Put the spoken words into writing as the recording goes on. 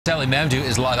Sally Mamdooh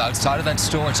is live outside of that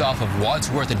store. It's off of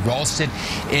Wadsworth and Ralston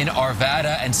in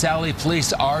Arvada. And Sally,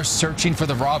 police are searching for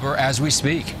the robber as we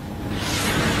speak.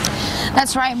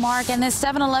 That's right, Mark. And this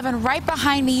 7-Eleven right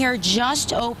behind me here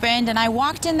just opened, and I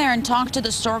walked in there and talked to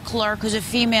the store clerk, who's a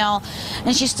female,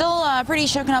 and she's still pretty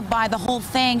shooken up by the whole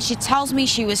thing. She tells me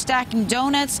she was stacking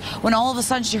donuts when all of a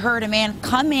sudden she heard a man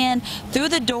come in through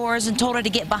the doors and told her to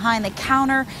get behind the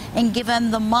counter and give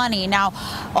him the money. Now,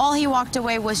 all he walked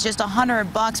away was just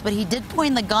 $100, but he did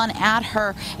point the gun at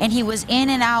her, and he was in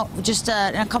and out just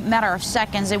in a matter of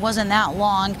seconds. It wasn't that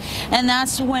long, and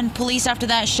that's when police after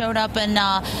that showed up, and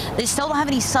they still don't have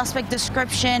any suspect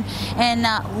description, and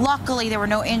luckily there were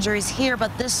no injuries here,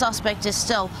 but this suspect is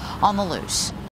still on the loose.